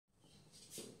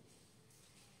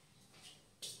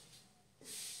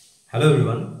Hello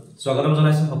everyone, স্বাগতম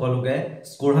জনাইছো সকলোকে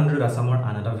স্কোৰ 100 আসামৰ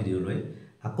আন এটা ভিডিও লৈ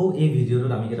আকৌ এই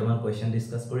ভিডিওটোত আমি কেইটামান কোৱেশ্চন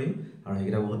ডিসকাস কৰিম আৰু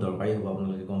হেকিটা বহুত দৰকাৰী হ'ব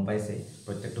আপোনালোকে গম পাইছে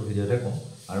প্ৰত্যেকটো ভিডিওতে কম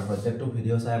আৰু প্ৰত্যেকটো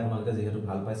ভিডিও চাই আপোনালোকে যেহেতু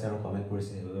ভাল পাইছে আৰু কমেন্ট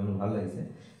কৰিছে সেইবাবে মোৰ ভাল লাগিছে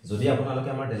যদি আপোনালোকে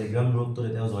আমাৰ টেলিগ্ৰাম গ্ৰুপটো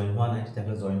এতিয়াও জয়েন হোৱা নাই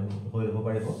তেতিয়াহলে জয়েন হৈ ল'ব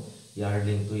পাৰিব ইয়াৰ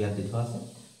লিংকটো ইয়াত দি থোৱা আছে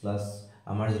প্লাস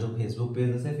আমাৰ যেটো ফেসবুক পেজ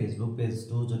আছে ফেসবুক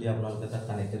পেজটো যদি আপোনালোকে তাত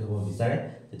কানেক্টেড হ'ব বিচাৰে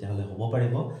তেতিয়াহলে হ'ব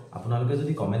পাৰিব আপোনালোকে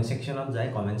যদি কমেন্ট সেকশনত যায়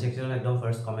কমেন্ট সেকশনত একদম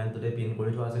ফাৰ্স্ট কমেন্টতে পিন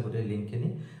কৰি থোৱা আছে গোটেই লিংকখিনি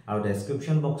আৰু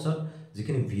ডেসক্ৰিপচন বক্সত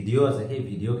যিখিনি ভিডিও আছে সেই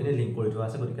ভিডিওখিনি লিংক কৰি থোৱা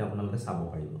আছে গতিকে আপোনালোকে চাব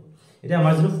পাৰিব এটা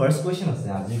আমাৰ যেটো ফাৰ্স্ট কোৱেশ্চন আছে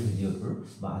আজিৰ ভিডিওটোৰ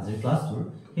বা আজিৰ ক্লাছটোৰ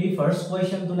সেই ফাৰ্স্ট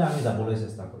কোৱেশ্চনটোলে আমি যাবলৈ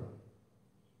চেষ্টা কৰো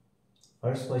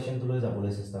ফাৰ্স্ট কোৱেশ্চনটোলৈ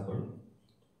যাবলৈ চেষ্টা কৰো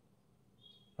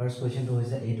ফাৰ্স্ট কোৱেশ্চনটো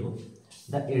হৈছে এইটো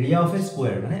the area of a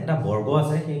square মানে এটা বৰ্গ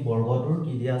আছে সেই বৰ্গটোৰ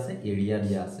কি দিয়া আছে এৰিয়া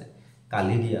দিয়া আছে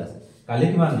কালি দিয়া আছে কালি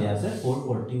কিমান দিয়া আছে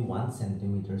 441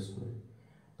 সেন্টিমিটাৰ স্কয়াৰ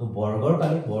তো বৰ্গৰ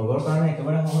কালি বৰ্গৰ কাৰণে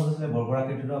একেবাৰে সহজ আছে বৰ্গৰ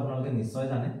আকৃতিটো আপোনালোকে নিশ্চয়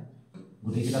জানে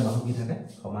গুটিকিটা বাহু কি থাকে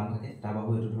সমান থাকে এটা বাহু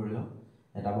এটো ধৰি লওক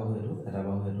এটা বাহু এটো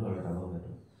আৰু এটা বাহু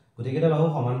এটো গুটিকিটা বাহু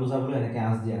সমান বুজাবলৈ এনেকে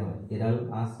আঁচ দিয়া হয় এডাল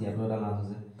আঁচ ইয়াতো এটা আঁচ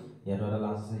আছে ইয়াতো এটা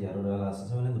আঁচ আছে ইয়াতো এটা আঁচ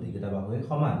আছে মানে গুটিকিটা বাহুৱে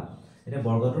সমান এটা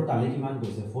বৰ্গটোৰ কালি কিমান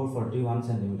কৈছে 441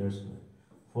 সেন্টিমিটাৰ স্কয়াৰ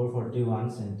 441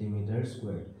 centimeter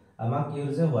square আমাক কি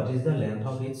হৈছে what is the length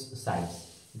of its sides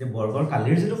যে বৰ্গৰ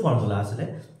কালিৰ যেটো ফৰ্মুলা আছে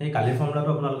এই কালিৰ ফৰ্মুলাটো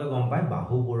আপোনালোকে গম পায়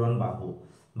বাহু পূৰণ বাহু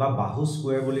বা বাহু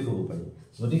স্কয়াৰ বুলি ক'ব পাৰি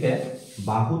গতিকে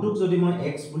বাহুটোক যদি মই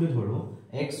x বুলি ধৰো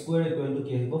x স্কয়াৰ ইকুৱেল টু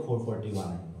কি আহিব 441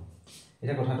 আহিব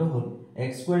এটা কথাটো হ'ল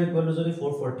x স্কয়াৰ ইকুৱেল টু যদি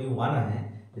 441 আহে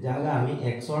তেতিয়া হলে আমি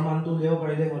x ৰ মানটো উলিয়াব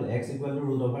পাৰিলে হ'ল x equal to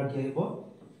root over কি আহিব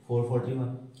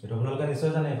 441 এটা আপোনালোকে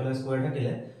নিশ্চয় জানে এফালে স্কয়াৰ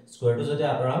থাকিলে স্কয়াৰটো যদি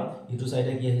আতৰাম ইটো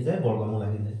সাইডে কি আহি যায় বৰ্গমূল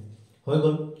আহি যায় হৈ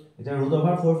গল এটা ৰুট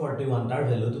অভাৰ 441 তাৰ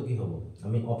ভ্যালুটো কি হ'ব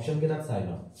আমি অপচন কেটা চাই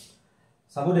লওঁ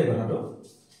চাবো দেই কথাটো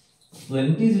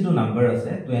 20 যেটো নাম্বাৰ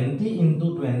আছে 20 into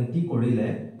 20 কৰিলে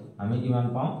আমি কিমান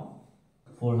পাওঁ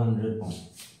 400 পাওঁ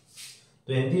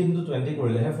 20 into 20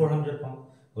 কৰিলে 400 পাওঁ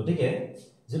গতিকে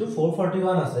যেটো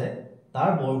 441 আছে তাৰ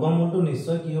বৰ্গমূলটো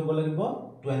নিশ্চয় কি হ'ব লাগিব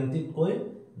 20 কৈ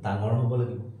ডাঙৰ হ'ব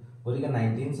লাগিব গতিকে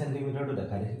 19 সেন্টিমিটাৰটো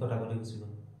দেখা দেখি কথা কলি গুছিলো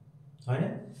হয়নে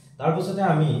তাৰ পিছতে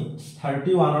আমি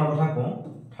 31 ৰ কথা কওঁ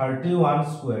 31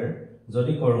 স্কয়াৰ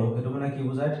যদি কৰো এটো মানে কি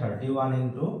বুজায় 31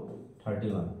 into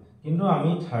 31 কিন্তু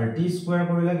আমি 30 স্কয়াৰ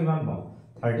কৰিলে কিমান পাওঁ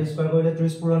 30 স্কয়াৰ কৰিলে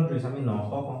 30 পূৰণ 30 আমি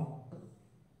 900 পাওঁ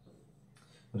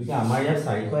গতিকে আমাৰ ইয়াত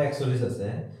 441 আছে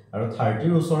আৰু 30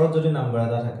 ৰ ওচৰত যদি নাম্বাৰ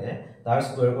এটা থাকে তাৰ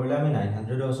স্কয়াৰ কৰিলে আমি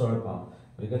 900 ৰ ওচৰত পাওঁ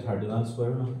গতিকে 31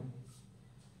 স্কয়াৰ নহয়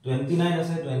 29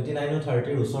 আছে 29 ও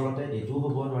 30 ৰ ওচৰতে এটো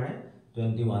হ'ব নোৱাৰে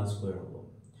 21 স্কয়াৰ হ'ব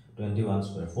 21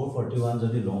 স্কয়াৰ 441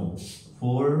 যদি লওঁ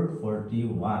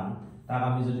 441 তাক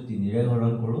আমি যদি 3 ৰে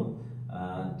হৰণ কৰো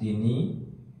 3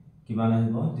 কিমান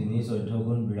আহিব 3 14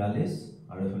 গুণ 42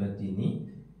 আৰু এফালে 3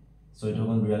 14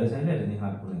 গুণ 42 আহিলে 3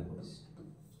 7 গুণ 21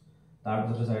 তাৰ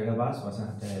পিছতে 4 কা 5 5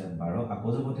 7 12 আকৌ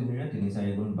যাব 3 ৰে 3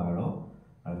 4 গুণ 12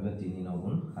 আৰু এফালে 3 9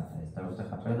 গুণ 27 তাৰ পিছতে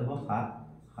 7 ৰে যাব 7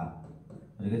 7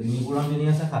 গতিকে 3 পূৰণ 3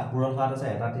 আছে 7 পূৰণ 7 আছে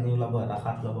এটা 3 ওলাব এটা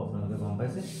 7 ওলাব আপোনালোকে গম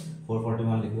পাইছে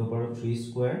 441 লিখিব পাৰো 3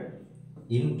 স্কয়াৰ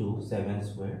into 7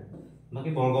 স্কয়াৰ বাকি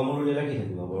বৰ্গমূল উলিয়ালে কি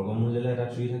থাকিব বৰ্গমূল উলিয়ালে এটা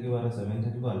 3 থাকিব আৰু 7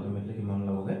 থাকিব আলটিমেটলি কিমান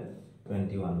ওলাবগে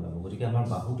 21 ওলাব গতিকে আমাৰ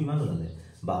বাহু কিমান ওলালে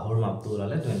বাহুৰ মাপটো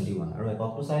ওলালে 21 আৰু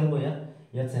এককটো চাই লব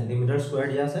ইয়াত সেন্টিমিটাৰ স্কয়াৰ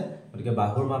দিয়া আছে গতিকে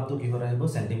বাহুৰ মাপটো কি হত আহিব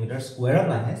সেন্টিমিটাৰ স্কয়াৰত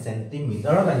নাহে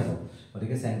সেন্টিমিটাৰত আহিব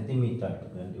গতিকে centimetre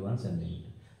 21 centimetre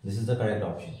this is the correct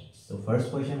option so first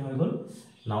question হৈ গল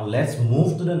now let's move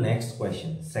to the next question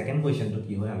second question to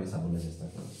কি হয় আমি চাবলৈ চেষ্টা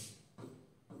কৰিম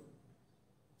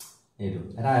এইটো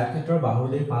এটা আয়তক্ষেত্ৰৰ বাহুৰ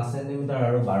দিশ 5 সেন্টিমিটাৰ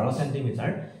আৰু 12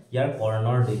 সেন্টিমিটাৰ ইয়াৰ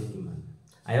কৰ্ণৰ দিশ কিমান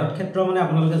আয়তক্ষেত্ৰ মানে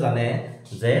আপোনালোকে জানে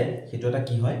যে হেতু এটা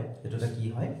কি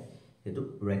হয় হেতু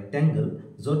ৰেক্টেংগল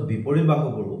যত বিপৰীত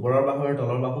বাহুবোৰ ওপৰৰ বাহু আৰু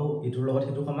তলৰ বাহু ইটোৰ লগত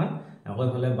হেতু সমান আকৌ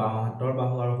ইফালে বাওঁ হাতৰ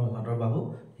বাহু আৰু সোঁ হাতৰ বাহু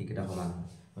হেকিটা সমান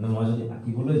মানে মই যদি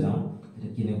আঁকিবলৈ যাওঁ এটা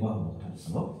কিনেকুৱা হ'ব কথা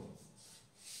চাব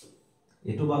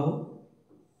এটো বাহু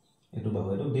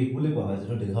এটো দিশ বুলি কোৱা হয়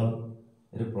যেটো দীঘল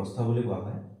এটো প্ৰস্থ বুলি কোৱা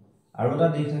হয় আৰু এটা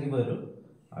দিশ থাকিব এটো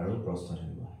আৰু প্ৰস্থ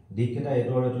থাকিব দিশ কেটা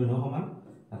এটো আৰু এটো ন সমান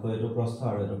আকৌ এটো প্ৰস্থ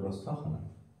আৰু এটো প্ৰস্থ সমান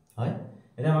হয়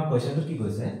এটা আমাৰ কোৱেশ্চনটো কি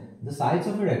কৈছে the sides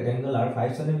of a rectangle are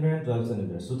 5 cm and 12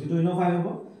 cm সুতিটো ইনো 5 হ'ব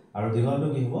আৰু দীঘলটো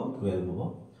কি হ'ব 12 হ'ব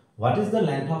what is the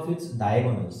length of its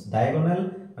diagonals diagonal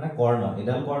মানে কৰ্ণ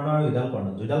এডাল কৰ্ণ আৰু এডাল কৰ্ণ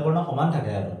দুইডাল কৰ্ণ সমান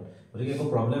থাকে আৰু গতিকে একো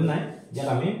প্ৰবলেম নাই ইয়াত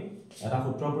আমি এটা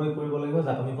সূত্ৰ প্ৰয়োগ কৰিব লাগিব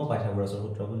যাক আমি কওঁ পাইথাগোৰাছৰ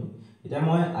সূত্ৰ বুলি এটা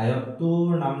মই আয়তটোৰ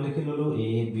নাম লিখি ললো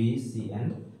a b c and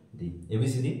d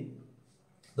abcd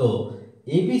তো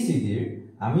abcd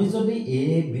আমি যদি a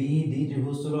b d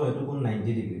ত্ৰিভুজটো লও এটো কোণ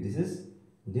 90 degree this is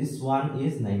this one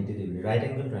is 90 degree, right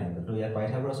angle triangle. So here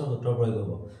Pythagoras sutra proyog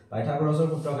hobo. Pythagoras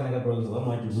sutra keneka proyog hobo?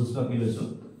 Moi tribush to ki loisu.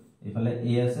 Ifale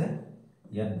A ase,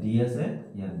 here D ase,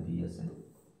 here B ase.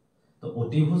 So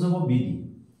অতিভুজ hobo BD.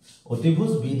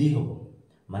 অতিভুজ BD hobo.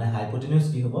 Mane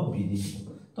hypotenuse ki hobo? BD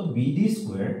hobo. So BD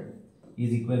square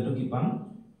is equal to ki pam?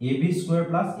 AB square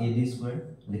plus AD square.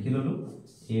 Likhi lolu.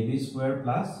 AB square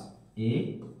plus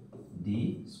AD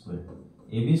square.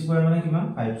 AB square mane kiman?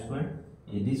 5 square.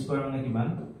 AD square mane kiman?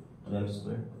 12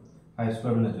 square. 5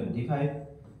 square mane 25.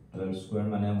 12 square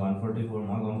mane 144.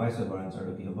 Moi gom paise or answer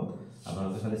to ki hobo?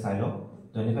 Apnaloke khali sai lo.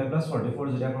 25 plus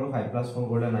 44 jeta koro 5 plus 4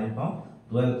 korle 9 pao.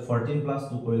 12 14 plus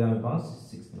 2 korle ami pao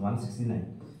 169.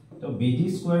 So BD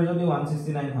square jodi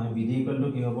 169 hoy, BD equal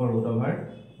to ki hobo root over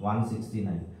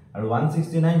 169. আৰু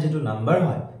 169 যেটো number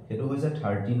হয় হেতু হৈছে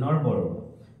 13 ৰ বৰ্গ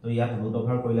তো ইয়াত root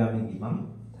over কৰিলে আমি কি পাম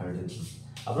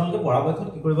 13 আপোনালোকে পৰাপক্ষত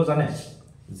কি কৰিব জানে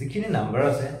যিখিনি নাম্বাৰ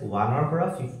আছে 1 ৰ পৰা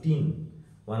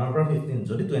 15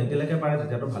 যদি 20 লৈকে পাৰে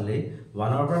তেতিয়াটো ভালেই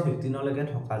 1 ৰ পৰা 15 লৈকে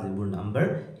থকা যিবোৰ নাম্বাৰ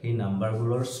সেই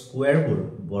নাম্বাৰবোৰৰ স্কয়াৰবোৰ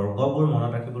বৰ্গবোৰ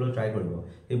মনত ৰাখিবলৈ ট্ৰাই কৰিব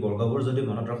এই বৰ্গবোৰ যদি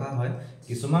মনত ৰখা হয়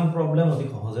কিছুমান প্ৰবলেম অতি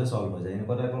সহজে সলভ হৈ যায়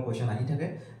এনেকুৱা টাইপৰ কোৱেশ্চন আহি থাকে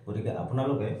গতিকে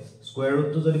আপোনালোকে স্কয়াৰ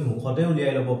ৰুটটো যদি মুখতে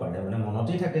উলিয়াই ল'ব পাৰে মানে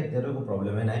মনতেই থাকে তেতিয়াটো একো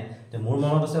প্ৰবলেমে নাই তে মোৰ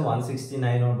মনত আছে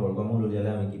 169 ৰ বৰ্গমূল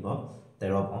উলিয়ালে আমি কি পাম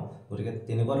 13 পাম গতিকে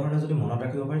তেনেকুৱা ধৰণে যদি মনত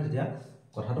ৰাখিব পাৰে তেতিয়া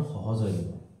কথাটো সহজ হৈ যাব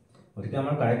গতিকে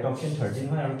আমাৰ কাৰেক্ট অপচন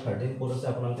 13 হয় আৰু 13 কোড আছে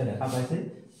আপোনালোকে দেখা পাইছে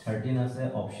 13 আছে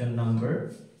option number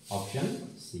option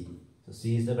C so C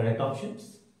is the correct option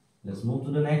let's move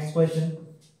to the next question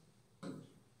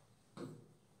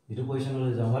This question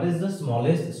is what is the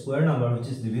smallest square number which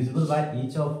is divisible by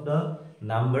each of the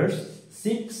numbers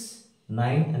 6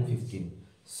 9 and 15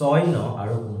 6 9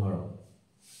 আৰু 15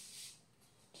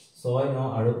 6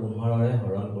 9 আৰু 15 ৰে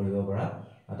হৰণ কৰিব পৰা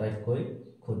আটাইতকৈ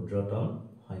ক্ষুদ্ৰতম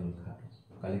সংখ্যা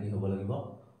কালি কি হ'ব লাগিব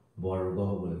বৰ্গ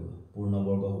হ'ব লাগিব পূৰ্ণ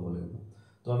বৰ্গ হ'ব লাগিব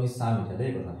তো আমি চাম এটা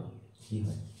দেই কথাটো কি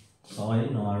হয় 6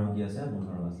 9 আৰু কি আছে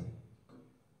 15 আছে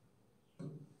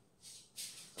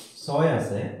 6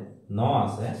 আছে 9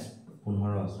 আছে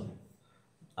 15 আছে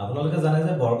আপোনালোকে জানে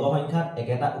যে বৰ্গ সংখ্যাত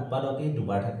একেটা উৎপাদকেই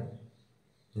দুবাৰ থাকে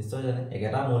নিশ্চয় জানে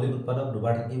একেটা মৌলিক উৎপাদক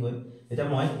দুবাৰ থাকিবই এটা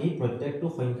মই এই প্ৰত্যেকটো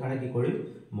সংখ্যাৰে কি কৰিম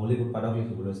মৌলিক উৎপাদক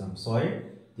লিখিবলৈ চাম 6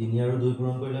 3 আৰু 2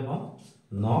 পূৰণ কৰিলে পাম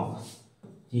 9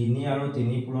 3 আৰু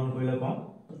 3 পূৰণ কৰিলে পাম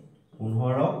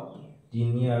 15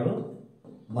 3 আৰু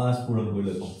 5 পূৰণ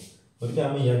কৰিলে পাম গতিকে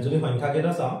আমি ইয়াত যদি সংখ্যা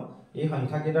কেইটা চাওঁ এই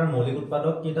সংখ্যা কেইটাৰ মৌলিক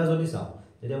উৎপাদক কেইটা যদি চাওঁ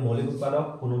তেতিয়া মৌলিক উৎপাদক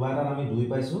কোনোবা এটা আমি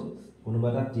 2 পাইছো কোনোবা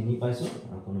এটা 3 পাইছো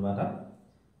আৰু কোনোবা এটা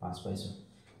 5 পাইছো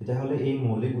তেতিয়া হলে এই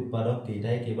মৌলিক উৎপাদক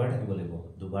কেইটাই কেইবাৰ থাকিব লাগিব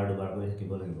দুবাৰ কৰি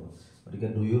থাকিব লাগিব গতিকে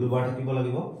 2 দুবাৰ থাকিব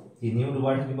লাগিব 3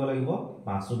 দুবাৰ থাকিব লাগিব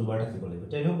 5 দুবাৰ থাকিব লাগিব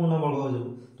তেনে পূৰ্ণ বৰ্গ হৈ যাব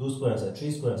 2 স্কয়াৰ আছে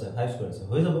 3 স্কয়াৰ আছে 5 স্কয়াৰ আছে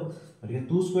হৈ যাব গতিকে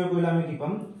 2 স্কয়াৰ কৰিলে আমি কি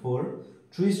পাম 4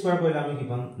 3 স্কয়াৰ কৰিলে আমি কি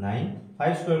পাম 9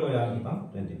 5 স্কয়াৰ কৰিলে আমি কি পাম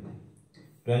 29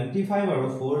 25 আৰু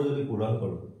 4 যদি পূৰণ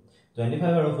কৰো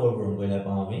 25 আৰু 4 পূৰণ কৰিলে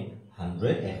পাম আমি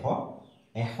 100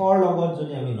 100 লগত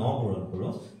যদি আমি 9 পূৰণ কৰো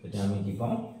তেতিয়া আমি কি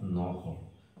পাম 900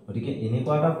 গতিকে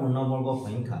এনেকুৱা এটা পূৰ্ণবৰ্গ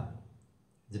সংখ্যা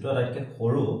যেটো আটাইতকৈ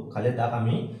সৰু খালি তাক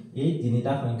আমি এই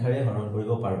তিনিটা সংখ্যাৰে হৰণ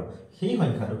কৰিব পাৰো সেই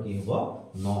সংখ্যাটো কি হ'ব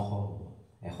 900 হ'ব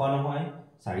 100 নহয়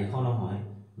 400 নহয়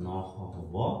 900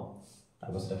 হ'ব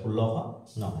তাৰপাছত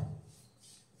 1600 নহয়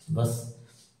বস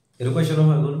এটো কোৱেশ্চন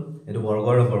হৈ গ'ল এটো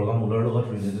বৰ্গৰ বৰ্গমূলৰ লগত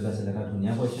ৰিলেটেড আছে এটা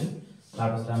ধুনীয়া কোৱেশ্চন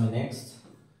তাৰপাছত আমি নেক্সট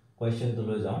কোৱেশ্চনটো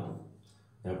লৈ যাওঁ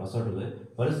ইয়াৰ পাছৰটো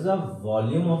what is the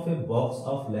volume of a box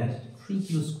of length 3q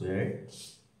square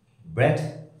breadth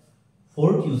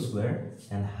 4q square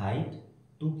and height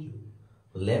 2q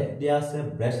length দিয়া আছে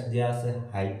breadth দিয়া আছে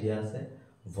height দিয়া আছে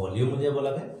ভলিউম উলিয়াব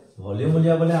লাগে ভলিউম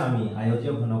উলিয়াবলে আমি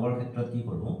আয়তীয় ঘনকৰ ক্ষেত্ৰত কি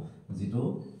কৰব যেটো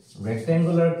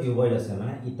ৰেক্টেঙ্গুলাৰ কিউবয়েড আছে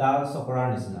মানে ইটা চকৰাৰ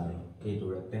নিচিনা এইটো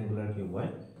ৰেক্টেঙ্গুলাৰ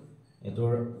কিউবয়েড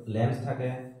এটোৰ লেন্থ থাকে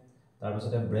তাৰ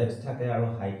পিছতে ব্ৰেডথ থাকে আৰু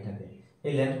হাইট থাকে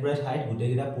এই লেন্থ ব্ৰেডথ হাইট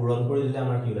গুটেকিটা পূৰণ কৰি দিলে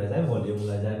আমাৰ কি ওলাই যায় ভলিউম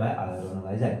ওলাই যায় বা আয়তন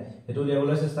ওলাই যায় এটো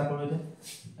উলিয়াবলৈ চেষ্টা কৰো এটা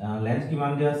লেন্থ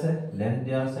কিমান দিয়া আছে লেন্থ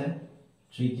দিয়া আছে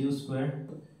 3q স্কয়াৰ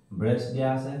ব্ৰেডথ দিয়া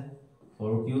আছে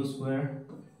 4q স্কয়াৰ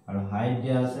আৰু হাইট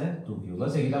দিয়া আছে 2q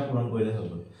বস এইটা পূৰণ কৰিলে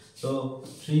হ'ব so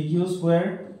 3q square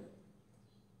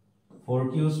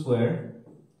 4q square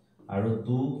আৰু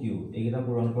 2q এইটা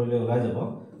পূৰণ কৰিলে ওলাই যাব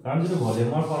কাৰণ যেটো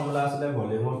ভলিউমৰ ফৰ্মুলা আছে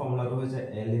ভলিউমৰ ফৰ্মুলাটো হৈছে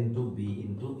L * B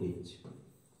 * H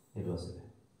এটো আছে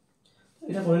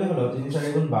এটা কৰিলে হলো 3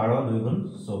 4 গুণ 12 2 গুণ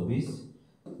 24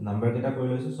 নাম্বাৰ কেটা কৰি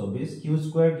লৈছো 24 q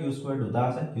স্কয়াৰ দুটা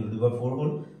আছে q টু দি পাৱাৰ 4 হল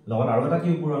লগত আৰু এটা q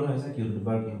পূৰণ হৈছে q টু দি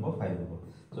পাৱাৰ কি হ'ব 5 হ'ব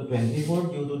so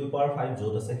 24 q to the power 5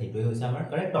 যত আছে হেটোই হৈছে আমাৰ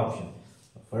correct option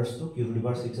first two q to the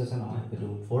power 6 আছে নহয় এটো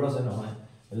 4 আছে নহয়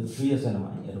এটো 3 আছে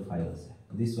নহয় এটো 5 আছে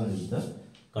this one is the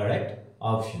correct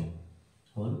option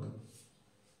হল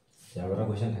ইয়াৰ এটা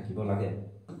কোৱেশ্চন থাকিব লাগে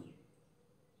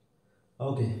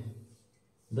okay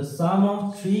the sum of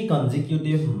three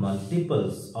consecutive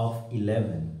multiples of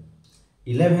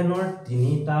 11 or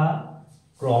তিনিটা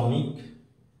ক্ৰমিক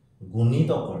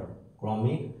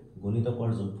গুণিতকৰ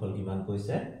যোগফল কিমান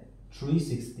কৈছে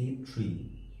 363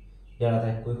 ইয়াৰ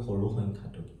আটাইতকৈ সৰু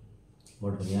সংখ্যাটো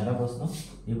বৰ ধুনীয়া এটা প্ৰশ্ন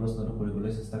এই প্ৰশ্নটো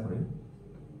কৰিবলৈ চেষ্টা কৰিম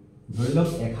ধৰি লওক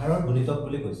 11 ৰ গুণিতক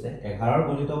বুলি কৈছে 11 ৰ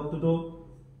গুণিতকটো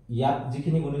ইয়াত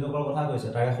যিখিনি গুণিতকৰ কথা কৈছে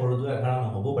তাৰে সৰুটো 11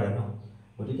 নহব পাৰে ন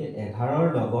গতিকে 11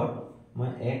 ৰ লগত মই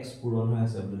x পূৰণ হৈ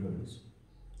আছে বুলি ধৰি লৈছো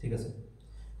ঠিক আছে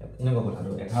এনেকুৱা কথাটো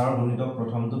 11 ৰ গুণিতক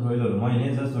প্ৰথমটো ধৰি ললো মই এনে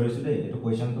জাস্ট ধৰিছো দেই এটো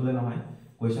কোৱেশ্চনটোলে নহয়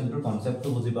কোৱেশ্চনটোৰ কনসেপ্টটো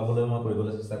বুজি পাবলৈ মই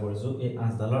কৰিবলৈ চেষ্টা কৰিছো এই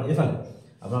আঁচডালৰ এফালে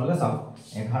আপোনালোকে চাওক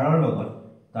 11 ৰ লগত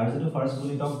তাৰ যেটো ফাৰ্স্ট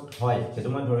গুণিতক হয় সেটো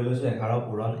মই ধৰি লৈছো 11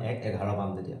 পূৰণ 1 11 পাম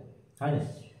তেতিয়া হয় নে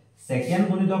সেকেন্ড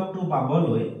গুণিতকটো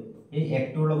পাবলৈ এই 1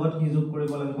 টোৰ লগত কি যোগ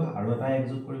কৰিব লাগিব আৰু এটা 1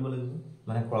 যোগ কৰিব লাগিব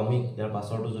মানে ক্ৰমিক ইয়াৰ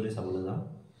পাছৰটো যদি চাবলৈ যাম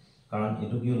কাৰণ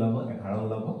এটো কি ওলাব 11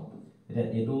 ওলাব এটা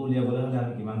এটো উলিয়াবলৈ হলে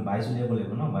আমি কিমান 22 উলিয়াব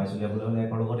লাগিব ন 22 উলিয়াবলৈ হলে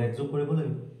 1 ৰ লগত 1 যোগ কৰিব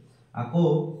লাগিব আকৌ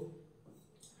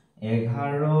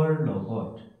 11 ৰ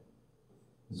লগত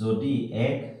যদি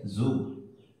 1 যোগ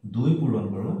 2 পূৰণ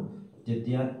কৰো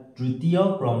তেতিয়া তৃতীয়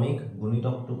ক্ৰমিক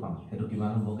গুণিতকটো পাম হেতু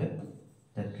কিমান হ'বগে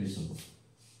 33 হ'ব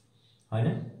হয়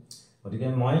না গতিকে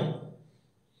মই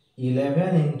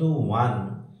 11 into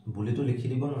 1 বুলিটো লিখি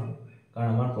দিব নোৱাৰো কাৰণ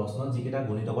আমাৰ প্ৰশ্নত যিকেটা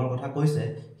গুণিতকৰ কথা কৈছে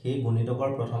সেই গুণিতকৰ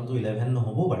প্ৰথমটো 11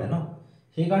 নহব পাৰে ন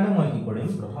সেই কাৰণে মই কি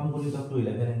কৰিম প্ৰথম গুণিতকটো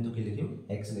 11 into কি লিখিম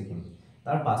x লিখিম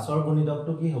তাৰ পাছৰ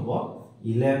গুণিতকটো কি হ'ব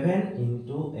 11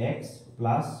 into x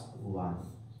plus 1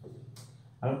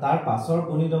 আৰু তাৰ পাছৰ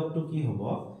গুণিতকটো কি হ'ব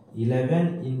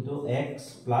 11 into x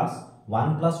plus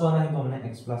 1 plus 1 আহিব মানে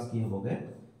x plus কি হ'বগে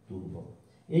 2 হ'ব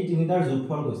এই তিনিটাৰ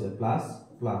যোগফল কৈছে plus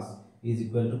plus is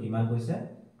equal to কিমান কৈছে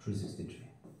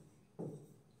 363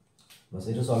 বস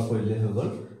এটো সলভ কৰিলে হৈ গল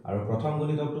আৰু প্ৰথম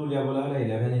গুণিতকটো উলিয়াবলৈ হলে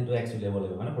 11 into x উলিয়াব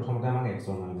লাগিব মানে প্ৰথমতে আমাক x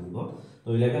ৰ মান লাগিব তো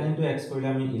 11 into x কৰিলে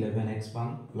আমি 11x পাম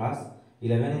plus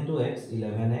 11 into x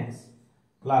 11x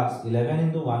plus 11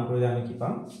 into 1 কৰিলে আমি কি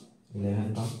পাম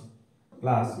 11 পাম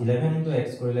প্লাস 11 into x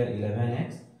কৰিলে 11x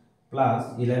প্লাস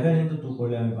 11 into 2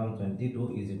 কৰিলে আমি পাম 22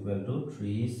 is equal to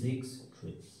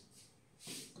 363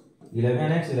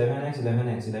 11x 11x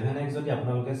 11x 11x যদি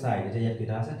আপোনালোকে চাই এটা ইয়াত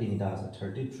কিটা আছে তিনিটা আছে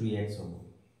 33x হ'ব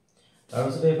তাৰ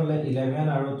পিছতে ইফালে 11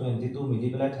 আৰু 22 মিলি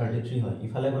পেলাই 33 হয়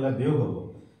ইফালে গলে বিয়োগ হ'ব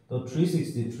তো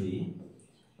 363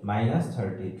 minus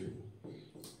 33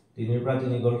 3 ৰ পৰা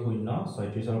 3 গল 0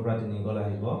 36 ৰ পৰা 3 গল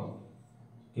আহিব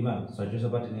কিমান 36 ৰ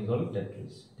পৰা 3 গল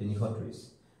 33 330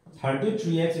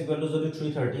 33x equal to যদি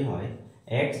 330 হয়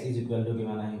x is equal to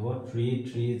কিমান আহিব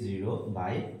 330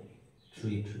 by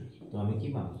 33 তো আমি কি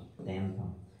পাম 10 পাম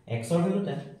x ৰ ভ্যালু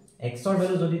 10 x ৰ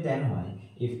ভ্যালু যদি 10 হয়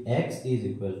if x is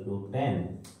equal to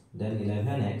 10 then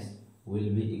 11x will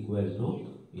be equal to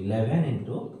 11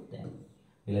 into 10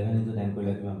 11 into 10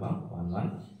 কৰিলে কিমান পাম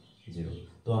 110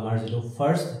 তো আমাৰ যেটো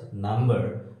ফাৰ্স্ট নাম্বাৰ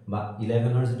বা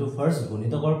 11 ৰ যেটো ফাৰ্স্ট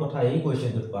গুণিতকৰ কথা এই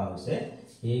কোৱেশ্চনটোত কোৱা হৈছে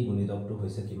এই গুণিতকটো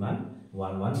হৈছে কিমান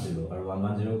 110 আৰু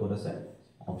 110 কোড আছে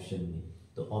অপচন বি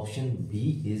তো option B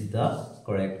is the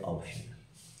correct option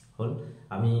হল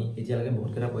আমি এতিয়া লাগে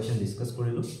বহুত কেটা কোৱেশ্চন ডিসকাস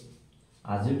কৰিলো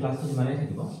আজিৰ ক্লাছটো ইমানেই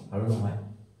থাকিব আৰু নহয়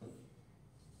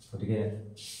গতিকে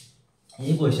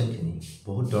এই কোৱেশ্চনখিনি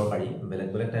বহুত দৰকাৰী বেলেগ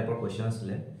বেলেগ টাইপৰ কোৱেশ্চন আছিল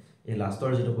এই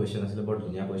লাষ্টৰ যেটো কোৱেশ্চন আছিল বৰ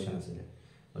ধুনীয়া কোৱেশ্চন আছিল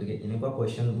গতিকে এনেকুৱা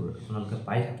কোৱেশ্চনবোৰ আপোনালোকে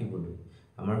পাই থাকিবলৈ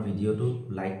আমাৰ ভিডিওটো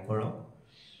লাইক কৰক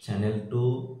চেনেলটো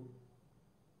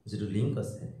যেটো লিংক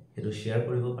আছে হেতু শেয়াৰ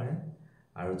কৰিব পাৰে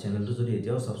আৰু চেনেলটো যদি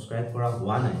এতিয়াও সাবস্ক্ৰাইব কৰা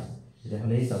হোৱা নাই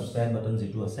তেতিয়াহলে এই সাবস্ক্ৰাইব বাটন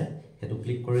যেটো আছে হেতু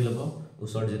ক্লিক কৰি লব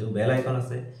ওচৰ যেটো বেল আইকন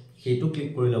আছে হেতু ক্লিক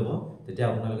কৰি লব তেতিয়া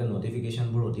আপোনালোকে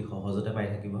নোটিফিকেশনবোৰ অতি সহজতে পাই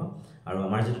থাকিব আৰু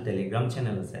আমাৰ যেটো টেলিগ্ৰাম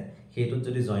চেনেল আছে হেতুত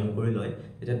যদি জয়েন কৰি লয়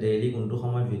তেতিয়া ডেইলি কোনটো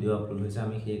সময়ত ভিডিও আপলোড হৈছে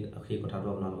আমি সেই কথাটো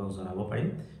আপোনালোকক জনাব পাৰিম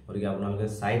গতিকে আপোনালোকে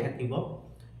চাই থাকিব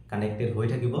কানেক্টেড হৈ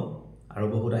থাকিব আৰু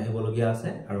বহুত আহিবলগীয়া আছে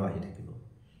আৰু আহি থাকিব